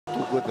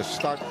Too good to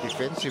start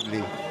defensively.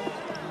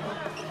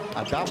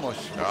 Adamos.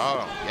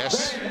 Oh,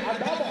 yes.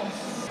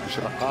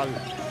 Rakal,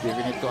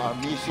 giving it to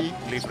Ahanmisi.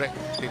 Libre.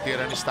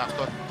 Titira ni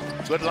Stockton.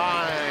 Good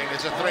line.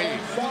 It's a 3.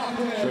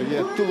 So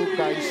you have two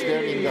guys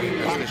there in the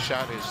As back. the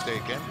shot is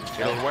taken.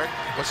 It'll work.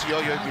 What's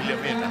Yo-Yo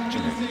Villamin,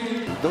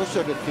 actually? Those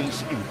are the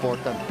things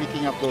important,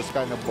 picking up those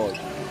kind of balls.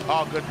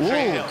 Oh, good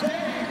trade.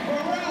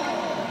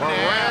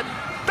 And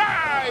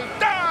dive!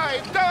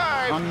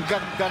 Ang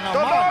ganda naman.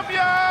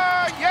 Colombia!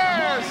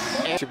 Yes!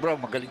 Si Bro,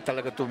 magaling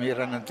talaga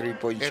tumira ng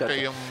 3-point shot. Ito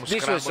yung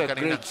This was a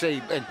kanina. great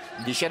save. And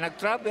hindi siya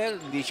nag-travel,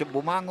 hindi siya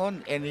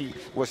bumangon, and he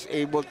was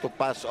able to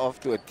pass off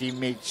to a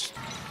teammates.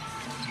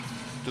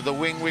 To the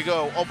wing we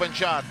go. Open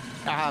shot.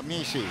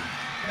 Ahanmisi.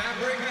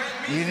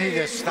 You need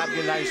a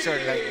stabilizer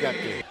like that.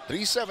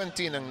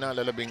 3:17 ang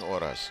nalalabing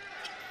oras.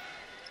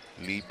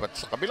 Lipat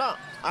sa kabila.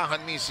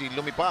 Ahanmisi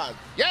lumipad.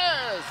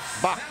 Yes!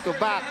 Back to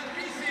back.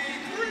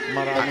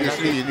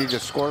 Obviously, you need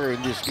a scorer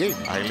in this game.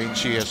 Eileen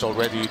Chi has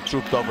already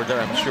trooped over there.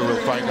 I'm sure we'll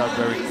find out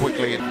very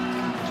quickly.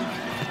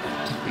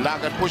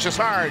 Lagan pushes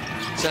hard.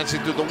 Sends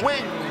it to the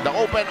wing. The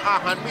open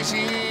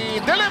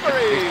Ahanmisi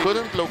delivery. He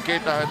couldn't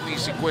locate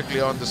Ahanmisi quickly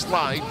on the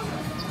slide.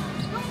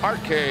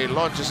 RK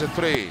launches a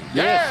 3.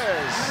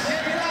 Yes!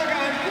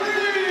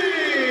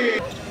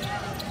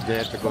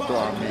 They had to go to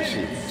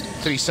Ahanmisi.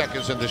 3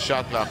 seconds in the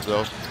shot clock,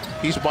 though.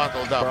 He's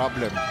bottled up.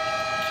 Problem.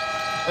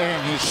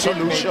 And he's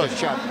Solution.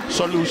 shot.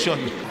 Solution.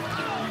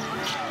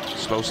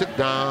 Slows it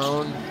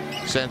down.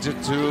 Sends it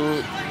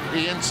to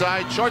the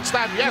inside. Short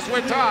snap. Yes,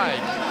 we're tied.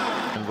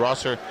 And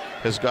Rosser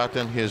has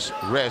gotten his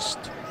rest.